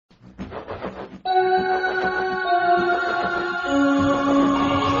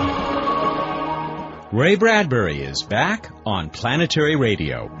Ray Bradbury is back on Planetary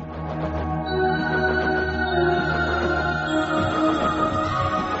Radio.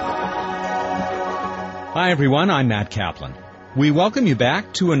 Hi everyone, I'm Matt Kaplan. We welcome you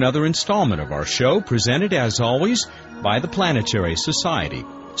back to another installment of our show, presented as always by the Planetary Society.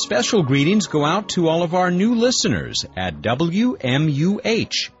 Special greetings go out to all of our new listeners at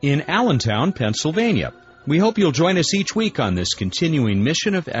WMUH in Allentown, Pennsylvania. We hope you'll join us each week on this continuing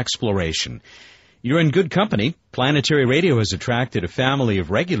mission of exploration. You're in good company. Planetary Radio has attracted a family of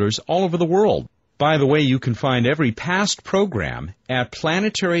regulars all over the world. By the way, you can find every past program at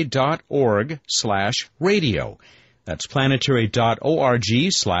planetary.org/radio. That's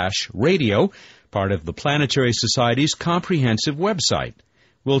planetary.org/radio, part of the Planetary Society's comprehensive website.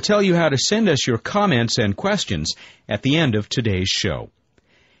 We'll tell you how to send us your comments and questions at the end of today's show.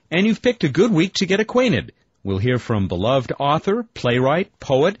 And you've picked a good week to get acquainted. We'll hear from beloved author, playwright,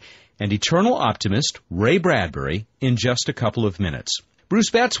 poet, and eternal optimist Ray Bradbury in just a couple of minutes.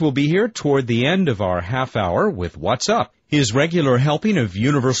 Bruce Betts will be here toward the end of our half hour with What's Up, his regular helping of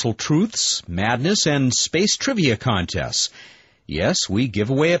universal truths, madness, and space trivia contests. Yes, we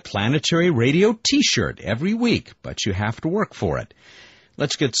give away a Planetary Radio t-shirt every week, but you have to work for it.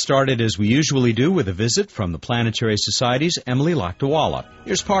 Let's get started as we usually do with a visit from the Planetary Society's Emily Lakdawalla.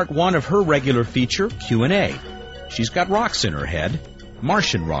 Here's part one of her regular feature, Q&A. She's got rocks in her head,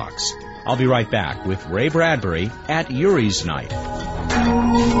 Martian rocks. I'll be right back with Ray Bradbury at Yuri's Night.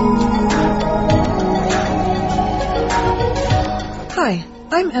 Hi,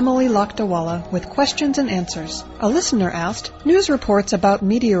 I'm Emily Lakdawalla with Questions and Answers. A listener asked, news reports about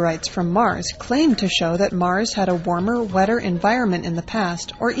meteorites from Mars claim to show that Mars had a warmer, wetter environment in the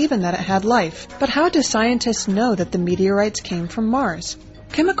past, or even that it had life. But how do scientists know that the meteorites came from Mars?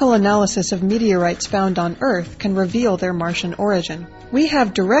 Chemical analysis of meteorites found on Earth can reveal their Martian origin. We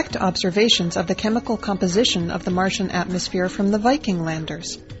have direct observations of the chemical composition of the Martian atmosphere from the Viking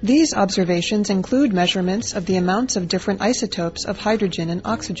landers. These observations include measurements of the amounts of different isotopes of hydrogen and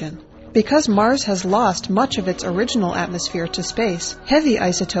oxygen. Because Mars has lost much of its original atmosphere to space, heavy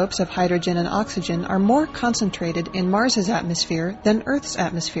isotopes of hydrogen and oxygen are more concentrated in Mars's atmosphere than Earth's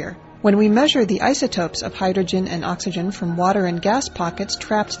atmosphere. When we measure the isotopes of hydrogen and oxygen from water and gas pockets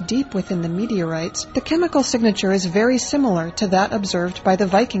trapped deep within the meteorites, the chemical signature is very similar to that observed by the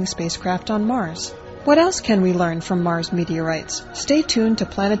Viking spacecraft on Mars. What else can we learn from Mars meteorites? Stay tuned to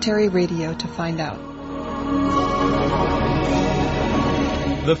Planetary Radio to find out.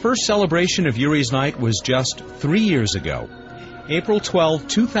 The first celebration of Yuri's Night was just 3 years ago. April 12,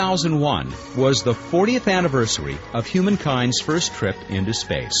 2001 was the 40th anniversary of humankind's first trip into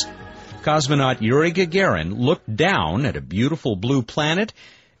space. Cosmonaut Yuri Gagarin looked down at a beautiful blue planet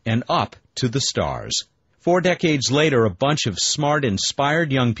and up to the stars. 4 decades later, a bunch of smart,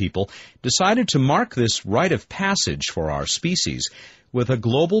 inspired young people decided to mark this rite of passage for our species with a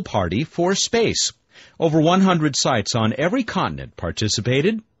global party for space. Over 100 sites on every continent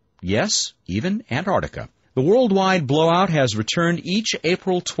participated. Yes, even Antarctica. The worldwide blowout has returned each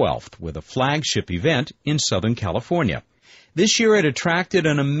April 12th with a flagship event in Southern California. This year it attracted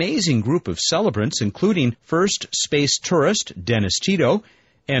an amazing group of celebrants, including first space tourist Dennis Tito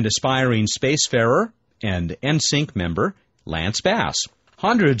and aspiring spacefarer and NSYNC member Lance Bass.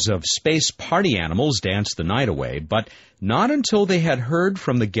 Hundreds of space party animals danced the night away, but not until they had heard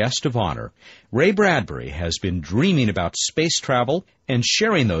from the guest of honor. Ray Bradbury has been dreaming about space travel and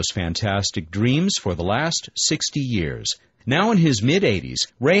sharing those fantastic dreams for the last 60 years. Now in his mid-80s,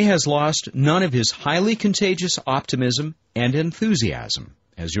 Ray has lost none of his highly contagious optimism and enthusiasm,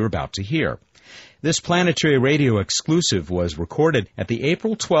 as you're about to hear. This Planetary Radio exclusive was recorded at the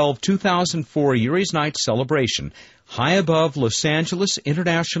April 12, 2004 Yuri's Night celebration high above Los Angeles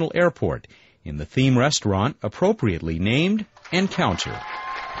International Airport in the theme restaurant appropriately named Encounter.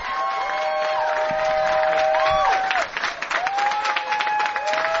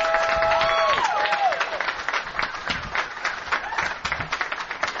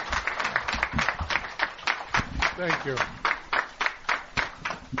 Thank you.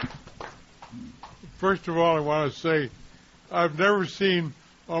 First of all, I want to say I've never seen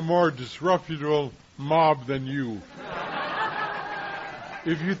a more disreputable mob than you.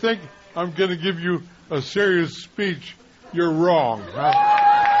 If you think I'm going to give you a serious speech, you're wrong.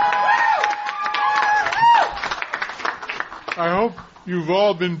 I hope you've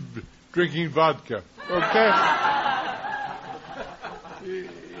all been drinking vodka, okay?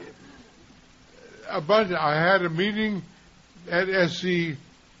 I had a meeting at SC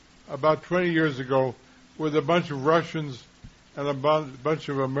about 20 years ago with a bunch of Russians and a bunch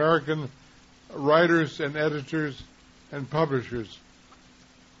of American writers and editors and publishers.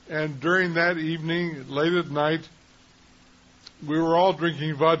 And during that evening, late at night, we were all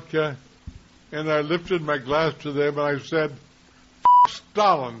drinking vodka, and I lifted my glass to them and I said, "F***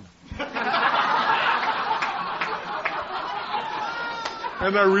 Stalin."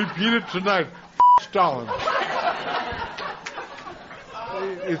 And I repeat it tonight, "F*** Stalin."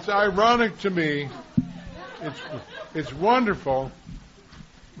 It's ironic to me, it's wonderful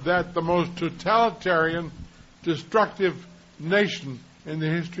that the most totalitarian, destructive nation in the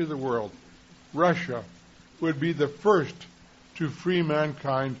history of the world, Russia, would be the first to free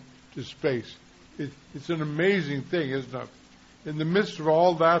mankind to space. It's an amazing thing, isn't it? In the midst of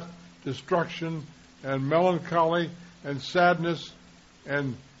all that destruction and melancholy and sadness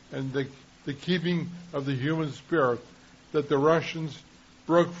and the keeping of the human spirit, that the Russians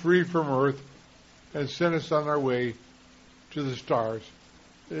broke free from Earth and sent us on our way to the stars.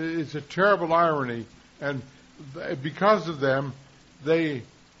 It's a terrible irony, and because of them, they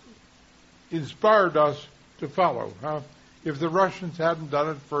inspired us to follow. If the Russians hadn't done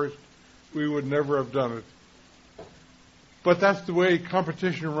it first, we would never have done it. But that's the way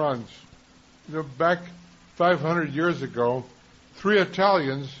competition runs. Back 500 years ago, 3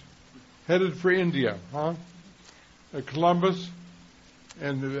 Italians headed for India, Columbus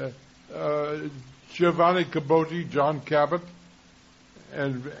and Giovanni Cabotti, John Cabot,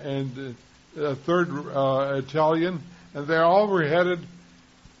 and a third Italian, and they all were headed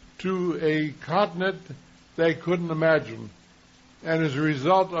to a continent they couldn't imagine. And as a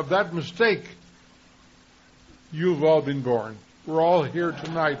result of that mistake, you've all been born. We're all here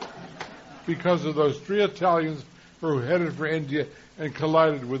tonight because of those 3 Italians who were headed for India and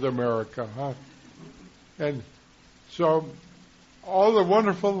collided with America. And so all the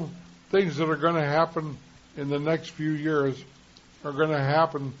wonderful things that are going to happen in the next few years are going to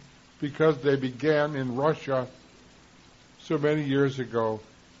happen because they began in Russia so many years ago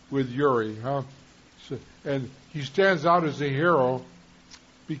with Yuri. And he stands out as a hero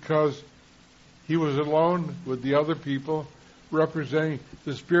because he was alone with the other people representing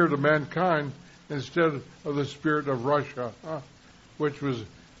the spirit of mankind instead of the spirit of Russia, which was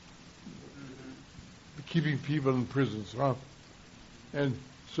keeping people in prisons. And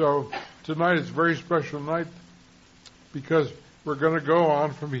so tonight is a very special night because we're going to go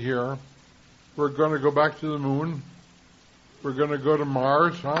on from here. We're going to go back to the moon. We're going to go to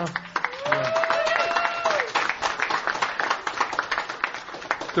Mars,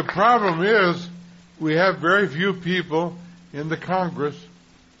 The problem is we have very few people in the Congress,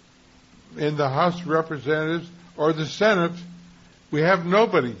 in the House of Representatives, or the Senate. We have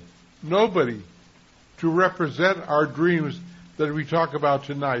nobody to represent our dreams that we talk about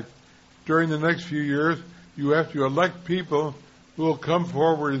tonight. During the next few years, you have to elect people who will come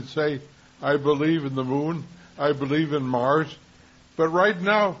forward and say, I believe in the moon, I believe in Mars. But right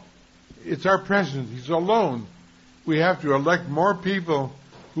now, it's our president. He's alone. We have to elect more people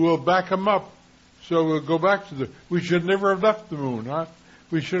who will back him up. So we'll go back to we should never have left the moon,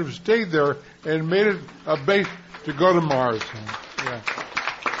 We should have stayed there and made it a base to go to Mars. Yeah.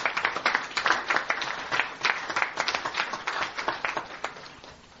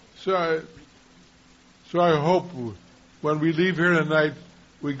 So I hope when we leave here tonight,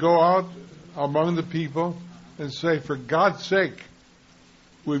 we go out among the people and say, for God's sake,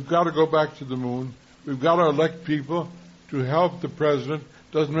 we've got to go back to the moon. We've got to elect people to help the president.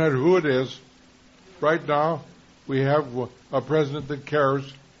 Doesn't matter who it is. Right now, we have a president that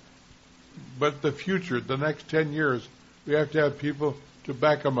cares. But the future, the next 10 years, we have to have people to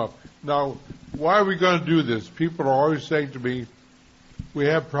back them up. Now, why are we going to do this? People are always saying to me, we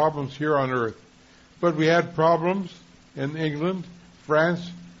have problems here on Earth. But we had problems in England,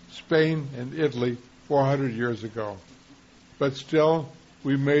 France, Spain, and Italy 400 years ago. But still,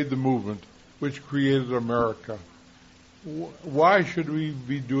 we made the movement, which created America. Why should we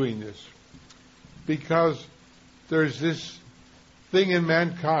be doing this? Because there's this thing in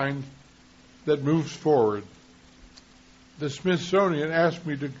mankind that moves forward. The Smithsonian asked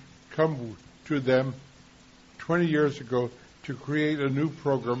me to come to them 20 years ago to create a new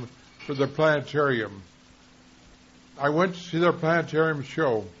program for the planetarium. I went to see their planetarium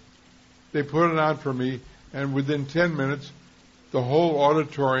show. They put it on for me, and within 10 minutes, the whole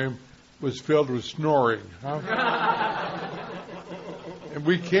auditorium was filled with snoring. And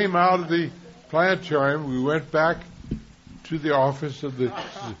we came out of the planetarium. We went back to the office of the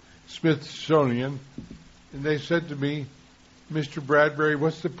Smithsonian, and they said to me, Mr. Bradbury,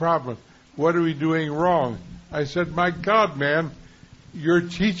 what's the problem? What are we doing wrong? I said, my God, man, you're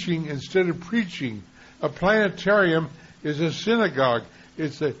teaching instead of preaching. A planetarium is a synagogue.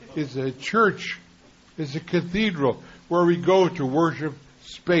 It's a church. It's a cathedral where we go to worship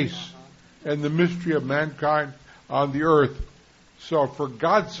space and the mystery of mankind on the earth. So for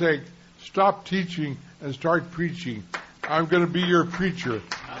God's sake, stop teaching and start preaching. I'm going to be your preacher.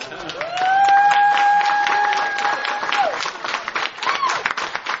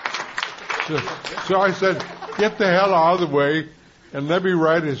 So I said, get the hell out of the way and let me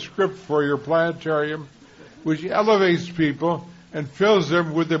write a script for your planetarium which elevates people and fills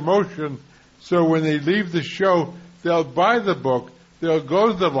them with emotion, so when they leave the show, they'll buy the book, they'll go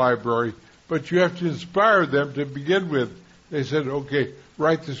to the library, but you have to inspire them to begin with. They said, okay,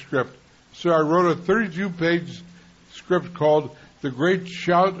 write the script. So I wrote a 32-page script called The Great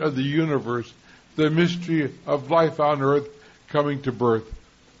Shout of the Universe, the Mystery of Life on Earth Coming to Birth.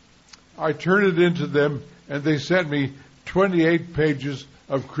 I turned it into them, and they sent me 28 pages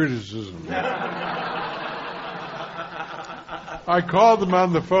of criticism. I called them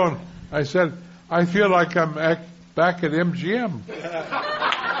on the phone. I said, I feel like I'm back at MGM.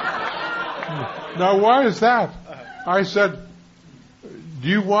 Now, why is that? I said, do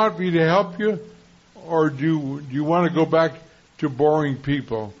you want me to help you, or do you want to go back to boring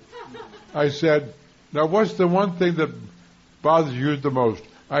people? I said, now what's the one thing that bothers you the most?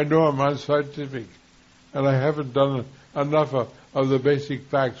 I know I'm unscientific, and I haven't done enough of the basic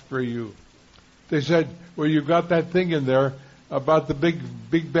facts for you. They said, well, you've got that thing in there about the Big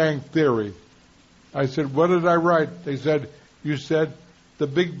Bang Theory. I said, what did I write? They said, you said the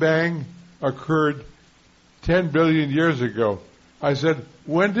Big Bang occurred 10 billion years ago. I said,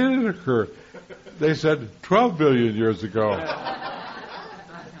 when did it occur? They said, 12 billion years ago.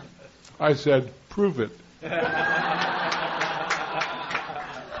 I said, prove it.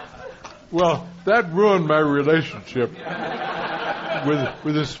 Well, that ruined my relationship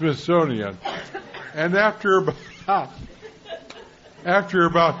with the Smithsonian. And after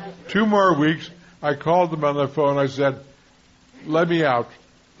about 2 more weeks, I called them on the phone. I said, let me out.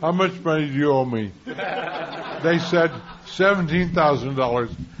 How much money do you owe me? They said,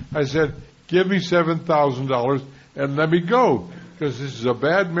 $17,000. I said, give me $7,000 and let me go, because this is a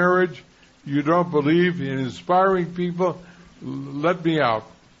bad marriage. You don't believe in inspiring people. Let me out.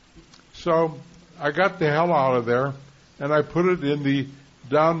 So I got the hell out of there, and I put it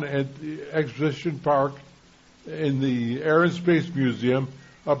down at the Exposition Park in the Air and Space Museum.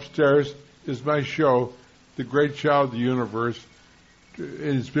 Upstairs is my show, The Great Shout of the Universe.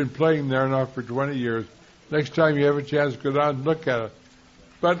 It's been playing there now for 20 years. Next time you have a chance, go down and look at it.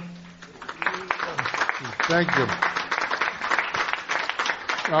 But thank you.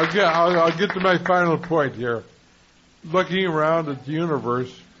 I'll get to my final point here. Looking around at the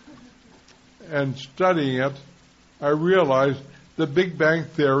universe and studying it, I realized the Big Bang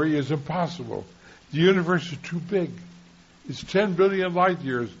Theory is impossible. The universe is too big. It's 10 billion light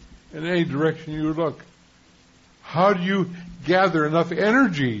years in any direction you look. How do you gather enough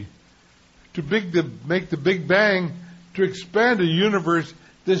energy to make the Big Bang to expand a universe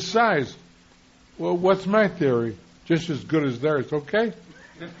this size? Well, what's my theory? Just as good as theirs, okay?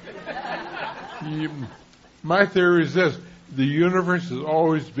 My theory is this: the universe has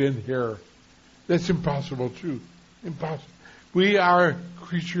always been here. That's impossible, too. Impossible. We are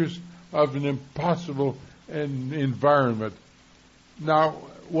creatures of an impossible environment. Now,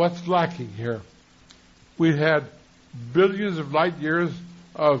 what's lacking here? We've had billions of light years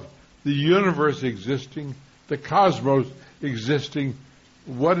of the universe existing, the cosmos existing.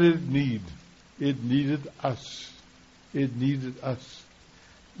 What did it need? It needed us. It needed us.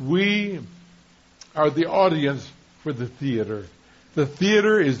 We are the audience for the theater. The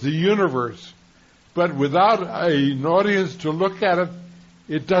theater is the universe. But without an audience to look at it,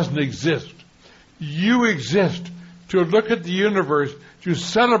 it doesn't exist. You exist to look at the universe, to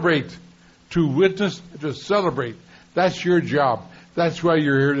celebrate, to witness, to celebrate. That's your job. That's why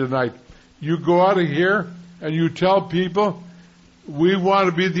you're here tonight. You go out of here and you tell people, we want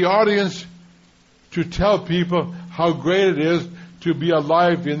to be the audience to tell people how great it is to be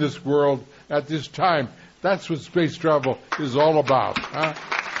alive in this world at this time. That's what space travel is all about. Huh?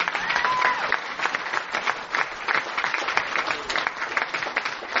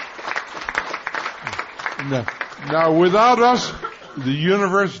 Now, without us, the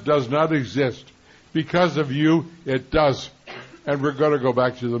universe does not exist. Because of you, it does. And we're going to go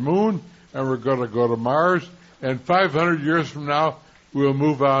back to the moon, and we're going to go to Mars, and 500 years from now, we'll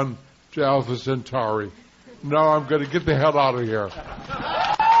move on to Alpha Centauri. Now I'm going to get the hell out of here.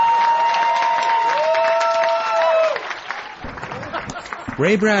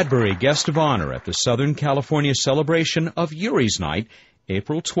 Ray Bradbury, guest of honor at the Southern California celebration of Urie's Night,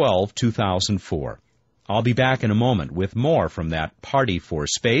 April 12, 2004. I'll be back in a moment with more from that party for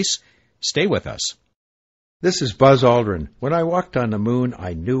space. Stay with us. This is Buzz Aldrin. When I walked on the moon,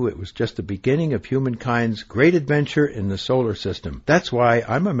 I knew it was just the beginning of humankind's great adventure in the solar system. That's why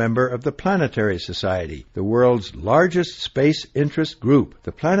I'm a member of the Planetary Society, the world's largest space interest group.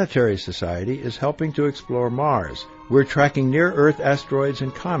 The Planetary Society is helping to explore Mars. We're tracking near-Earth asteroids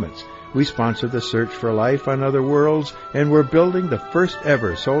and comets. We sponsor the search for life on other worlds, and we're building the first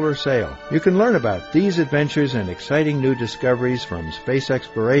ever solar sail. You can learn about these adventures and exciting new discoveries from space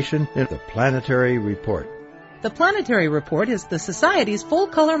exploration in the Planetary Report. The Planetary Report is the Society's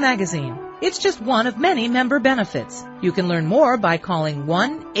full-color magazine. It's just one of many member benefits. You can learn more by calling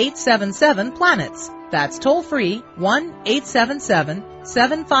 1-877-PLANETS. That's toll-free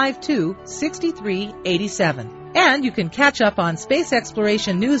 1-877-752-6387. And you can catch up on space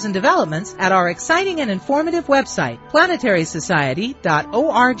exploration news and developments at our exciting and informative website,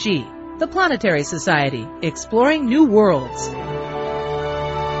 planetarySociety.org. The Planetary Society, exploring new worlds.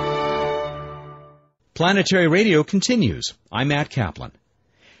 Planetary Radio continues. I'm Matt Kaplan.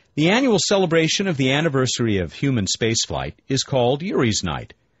 The annual celebration of the anniversary of human spaceflight is called Urie's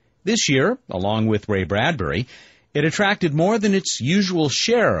Night. This year, along with Ray Bradbury, it attracted more than its usual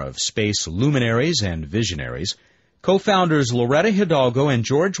share of space luminaries and visionaries. Co-founders Loretta Hidalgo and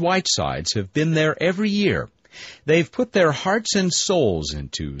George Whitesides have been there every year. They've put their hearts and souls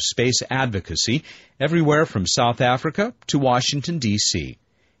into space advocacy everywhere from South Africa to Washington, D.C.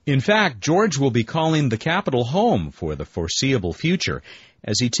 In fact, George will be calling the Capitol home for the foreseeable future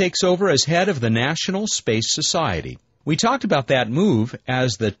as he takes over as head of the National Space Society. We talked about that move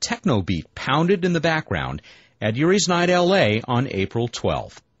as the techno beat pounded in the background at Urie's Night LA on April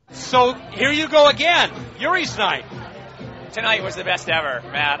 12th. So here you go again, Urie's Night. Tonight was the best ever,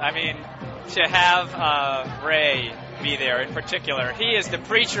 Matt. I mean, to have Ray be there in particular. He is the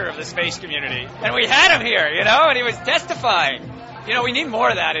preacher of the space community. And we had him here, and he was testifying. We need more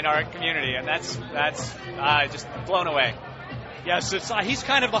of that in our community, and that's just blown away. Yes, he's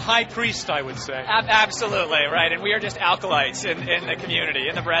kind of the high priest, I would say. Absolutely, right. And we are just alkalites in the community,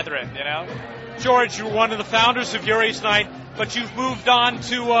 in the brethren, George, you're one of the founders of Urie's Night, but you've moved on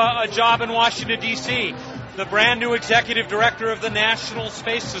to a job in Washington, D.C., the brand new executive director of the National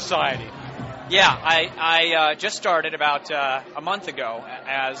Space Society. Yeah, I just started about a month ago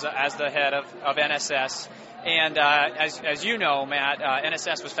as the head of NSS. And as you know, Matt,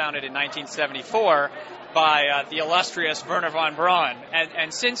 NSS was founded in 1974 by the illustrious Wernher von Braun,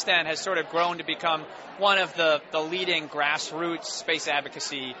 and since then has sort of grown to become one of the leading grassroots space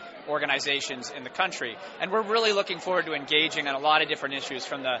advocacy organizations in the country. And we're really looking forward to engaging on a lot of different issues,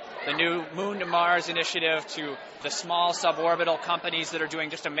 from the new Moon to Mars initiative to the small suborbital companies that are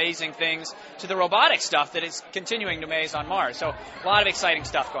doing just amazing things to the robotic stuff that is continuing to amaze on Mars. So a lot of exciting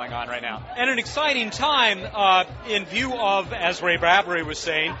stuff going on right now. And an exciting time in view of, as Ray Bradbury was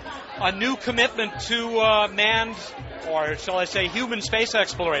saying, a new commitment to manned, or shall I say, human space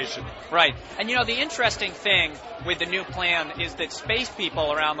exploration. Right. And the interesting thing with the new plan is that space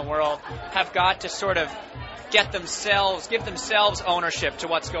people around the world have got to sort of give themselves ownership to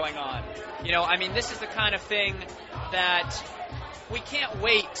what's going on. This is the kind of thing that we can't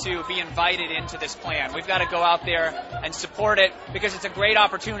wait to be invited into this plan. We've got to go out there and support it because it's a great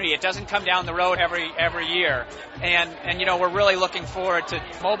opportunity. It doesn't come down the road every year. And we're really looking forward to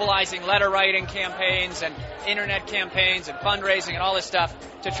mobilizing letter writing campaigns and internet campaigns and fundraising and all this stuff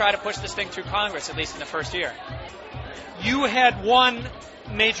to try to push this thing through Congress, at least in the first year. You had one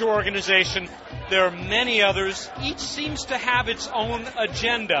major organization. There are many others. Each seems to have its own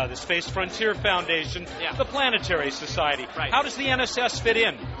agenda. The Space Frontier Foundation, the Planetary Society. Right. How does the NSS fit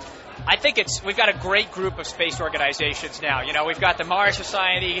in? I think we've got a great group of space organizations now. We've got the Mars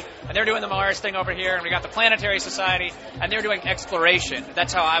Society, and they're doing the Mars thing over here, and we got the Planetary Society, and they're doing exploration.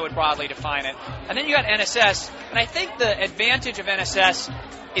 That's how I would broadly define it. And then you got NSS, and I think the advantage of NSS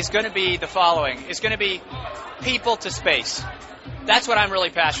is going to be the following. It's going to be people to space. That's what I'm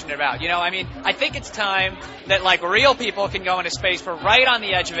really passionate about. I think it's time that real people can go into space. We're right on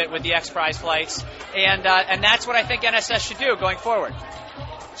the edge of it with the X Prize flights, and that's what I think NSS should do going forward.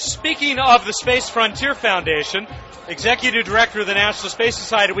 Speaking of the Space Frontier Foundation, Executive Director of the National Space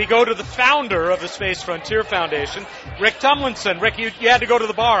Society, we go to the founder of the Space Frontier Foundation, Rick Tumlinson. Rick, you had to go to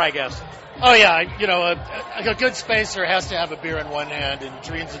the bar, I guess. Oh, yeah. A good spacer has to have a beer in one hand and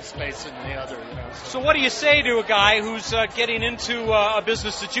dreams of space in the other. So what do you say to a guy who's getting into a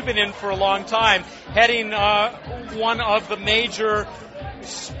business that you've been in for a long time, heading one of the major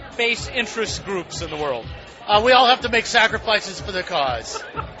space interest groups in the world? We all have to make sacrifices for the cause.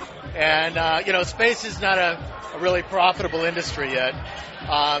 And, space is not a really profitable industry yet.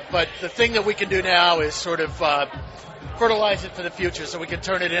 But the thing that we can do now is sort of fertilize it for the future so we can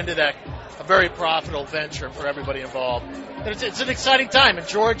turn it into that a very profitable venture for everybody involved. And it's an exciting time, and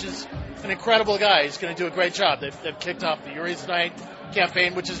George is an incredible guy. He's going to do a great job. They've kicked off the Yuri's Night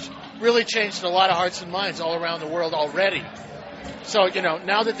campaign, which has really changed a lot of hearts and minds all around the world already. So,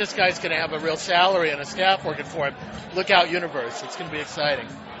 now that this guy's going to have a real salary and a staff working for him, look out, Universe. It's going to be exciting.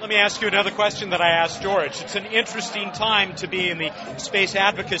 Let me ask you another question that I asked George. It's an interesting time to be in the space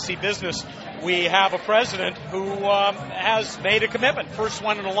advocacy business. We have a president who has made a commitment, first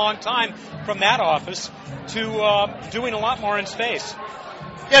one in a long time from that office, to doing a lot more in space.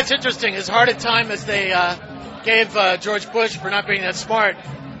 Yeah, it's interesting. As hard a time as they gave George Bush for not being that smart,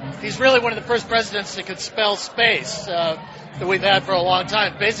 he's really one of the first presidents that could spell space that we've had for a long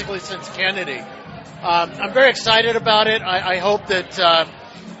time, basically since Kennedy. I'm very excited about it. I hope that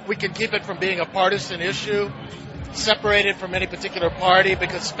we can keep it from being a partisan issue, separated from any particular party,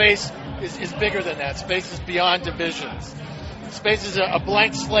 because space is bigger than that. Space is beyond divisions. Space is a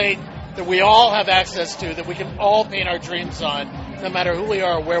blank slate that we all have access to, that we can all paint our dreams on, no matter who we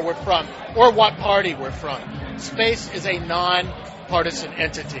are or where we're from, or what party we're from. Space is a non-partisan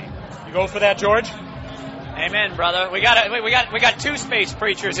entity. You go for that, George? Amen, brother. We got two space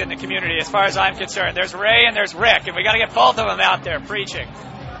preachers in the community, as far as I'm concerned. There's Ray and there's Rick, and we got to get both of them out there preaching.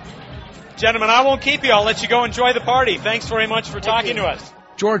 Gentlemen, I won't keep you. I'll let you go enjoy the party. Thanks very much for talking to us.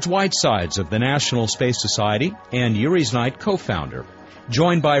 George Whitesides of the National Space Society and Yuri's Night co-founder,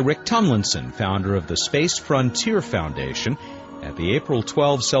 joined by Rick Tumlinson, founder of the Space Frontier Foundation, at the April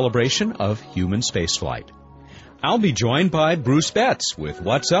 12 celebration of human spaceflight. I'll be joined by Bruce Betts with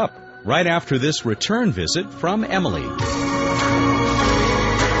What's Up, right after this return visit from Emily.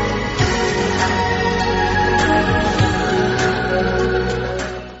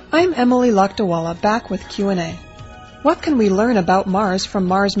 I'm Emily Lakdawalla, back with Q&A. What can we learn about Mars from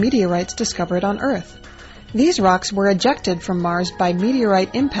Mars meteorites discovered on Earth? These rocks were ejected from Mars by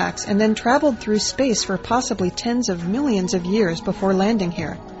meteorite impacts and then traveled through space for possibly tens of millions of years before landing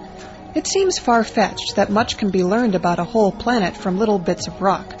here. It seems far-fetched that much can be learned about a whole planet from little bits of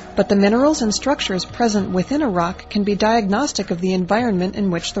rock, but the minerals and structures present within a rock can be diagnostic of the environment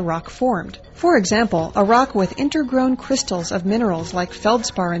in which the rock formed. For example, a rock with intergrown crystals of minerals like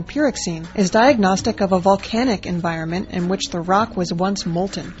feldspar and pyroxene is diagnostic of a volcanic environment in which the rock was once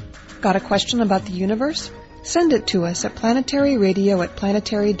molten. Got a question about the universe? Send it to us at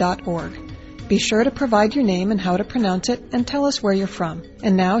planetaryradio@planetary.org. Be sure to provide your name and how to pronounce it, and tell us where you're from.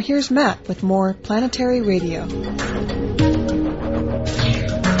 And now here's Matt with more Planetary Radio.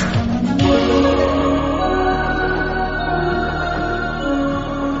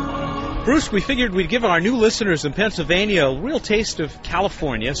 Bruce, we figured we'd give our new listeners in Pennsylvania a real taste of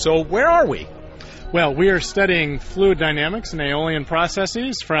California, so where are we? Well, we are studying fluid dynamics and aeolian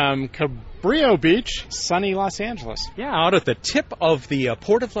processes from Cabrillo Beach, sunny Los Angeles. Yeah, out at the tip of the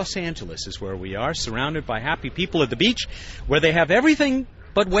Port of Los Angeles is where we are, surrounded by happy people at the beach, where they have everything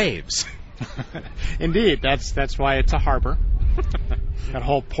but waves. Indeed, that's why it's a harbor. That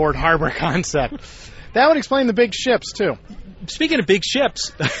whole port harbor concept. That would explain the big ships, too. Speaking of big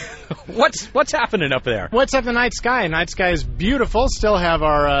ships, what's happening up there? What's up in the night sky? Night sky is beautiful. Still have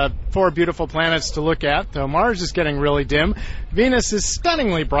our 4 beautiful planets to look at, though Mars is getting really dim. Venus is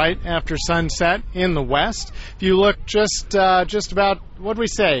stunningly bright after sunset in the west. If you look just about, what do we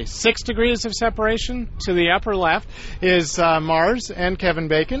say, 6 degrees of separation to the upper left is Mars and Kevin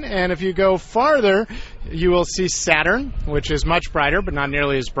Bacon. And if you go farther, you will see Saturn, which is much brighter, but not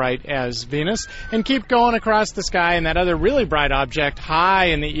nearly as bright as Venus. And keep going across the sky, and that other really bright object high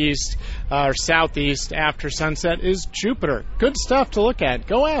in the east or southeast after sunset is Jupiter. Good stuff to look at.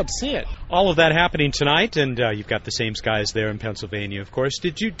 Go out, see it. All of that happening tonight, and you've got the same skies there in Pennsylvania, of course.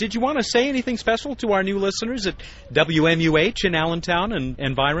 Did you want to say anything special to our new listeners at WMUH in Allentown and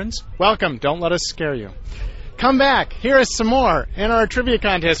environs? Welcome. Don't let us scare you. Come back. Hear us some more in our trivia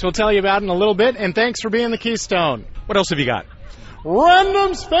contest we'll tell you about in a little bit, and thanks for being the Keystone. What else have you got?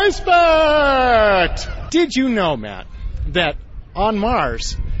 Random Space Fact! Did you know, Matt, that on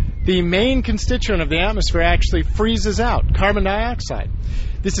Mars, the main constituent of the atmosphere actually freezes out, carbon dioxide?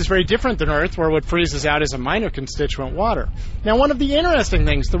 This is very different than Earth, where what freezes out is a minor constituent, water. Now, one of the interesting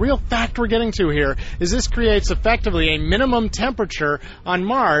things, the real fact we're getting to here, is this creates effectively a minimum temperature on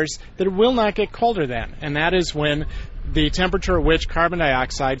Mars that it will not get colder than, and that is when the temperature at which carbon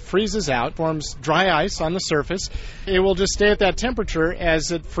dioxide freezes out, forms dry ice on the surface. It will just stay at that temperature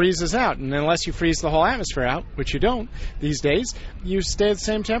as it freezes out. And unless you freeze the whole atmosphere out, which you don't these days, you stay at the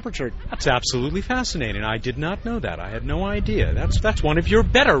same temperature. That's absolutely fascinating. I did not know that. I had no idea. That's one of your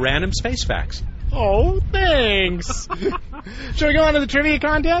better random space facts. Oh, thanks. Should we go on to the trivia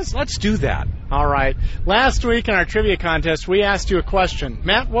contest? Let's do that. All right. Last week in our trivia contest, we asked you a question.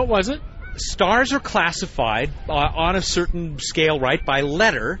 Matt, what was it? stars are classified on a certain scale, right, by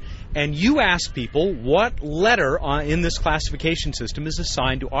letter, and you asked people what letter in this classification system is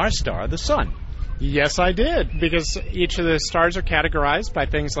assigned to our star, the Sun. Yes, I did, because each of the stars are categorized by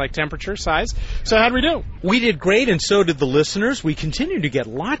things like temperature, size. So how'd we do? We did great, and so did the listeners. We continue to get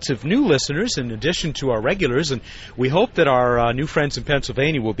lots of new listeners in addition to our regulars, and we hope that our new friends in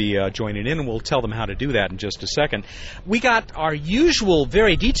Pennsylvania will be joining in, and we'll tell them how to do that in just a second. We got our usual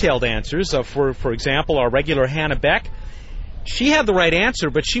very detailed answers. For example, our regular Hannah Beck. She had the right answer,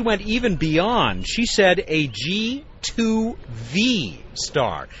 but she went even beyond. She said a G2V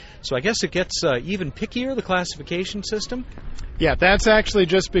star. So I guess it gets even pickier, the classification system? Yeah, that's actually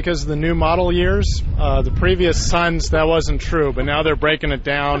just because of the new model years. The previous Suns, that wasn't true, but now they're breaking it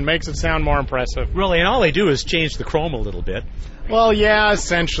down, makes it sound more impressive. Really, and all they do is change the chrome a little bit. Well, yeah,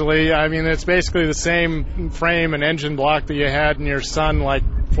 essentially. I mean, it's basically the same frame and engine block that you had in your Sun like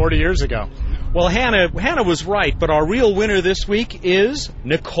 40 years ago. Well, Hannah was right, but our real winner this week is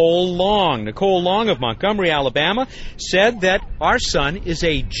Nicole Long. Nicole Long of Montgomery, Alabama, said that our Sun is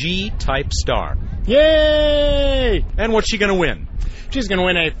a G-type star. Yay! And what's she going to win? She's going to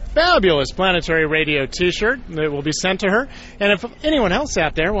win a fabulous Planetary Radio T-shirt that will be sent to her. And if anyone else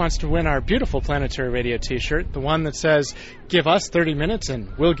out there wants to win our beautiful Planetary Radio T-shirt, the one that says, "Give us 30 minutes and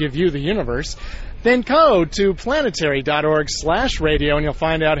we'll give you the universe," then go to planetary.org/radio and you'll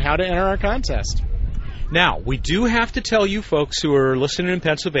find out how to enter our contest. Now, we do have to tell you folks who are listening in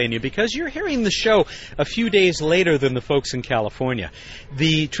Pennsylvania, because you're hearing the show a few days later than the folks in California.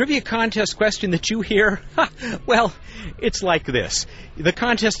 The trivia contest question that you hear, well, it's like this. The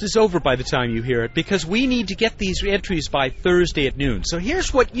contest is over by the time you hear it, because we need to get these entries by Thursday at noon. So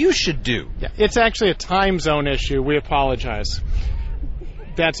here's what you should do. Yeah, it's actually a time zone issue. We apologize.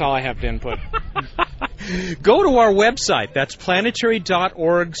 That's all I have to input. Go to our website. That's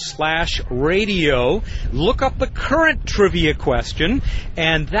planetary.org/radio. Look up the current trivia question,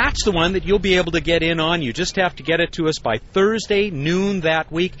 and that's the one that you'll be able to get in on. You just have to get it to us by Thursday noon that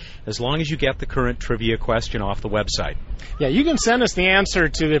week, as long as you get the current trivia question off the website. Yeah, you can send us the answer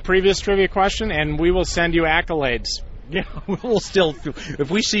to the previous trivia question, and we will send you accolades. Yeah, we'll still, if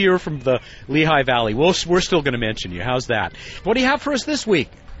we see you're from the Lehigh Valley, we're still going to mention you. How's that? What do you have for us this week?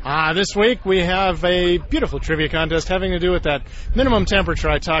 This week we have a beautiful trivia contest having to do with that minimum temperature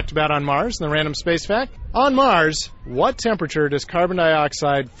I talked about on Mars in the random space fact. On Mars, what temperature does carbon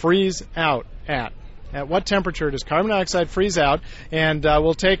dioxide freeze out at? At what temperature does carbon dioxide freeze out? And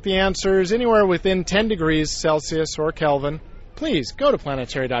we'll take the answers anywhere within 10 degrees Celsius or Kelvin. Please go to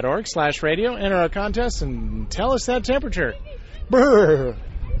planetary.org/radio, enter our contest, and tell us that temperature. Brr.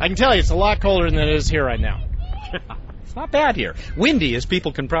 I can tell you it's a lot colder than it is here right now. It's not bad here. Windy, as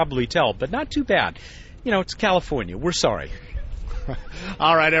people can probably tell, but not too bad. You know, it's California. We're sorry.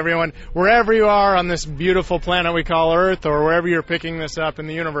 All right, everyone. Wherever you are on this beautiful planet we call Earth, or wherever you're picking this up in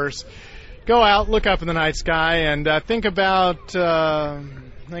the universe, go out, look up in the night sky, and think about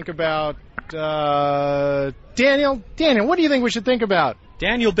Daniel. Daniel, what do you think we should think about?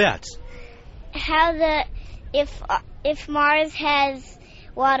 Daniel Betts. How if Mars has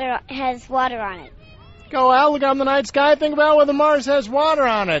water on it. Go out, look up in the night sky, think about whether Mars has water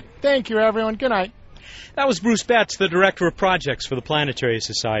on it. Thank you, everyone. Good night. That was Bruce Betts, the Director of Projects for the Planetary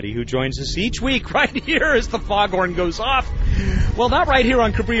Society, who joins us each week right here as the foghorn goes off. Well, not right here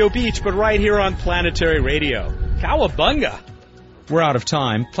on Cabrillo Beach, but right here on Planetary Radio. Cowabunga! We're out of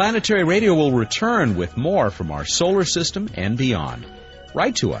time. Planetary Radio will return with more from our solar system and beyond.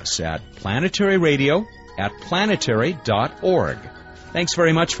 Write to us at planetaryradio@planetary.org. Thanks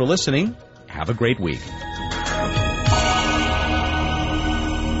very much for listening. Have a great week.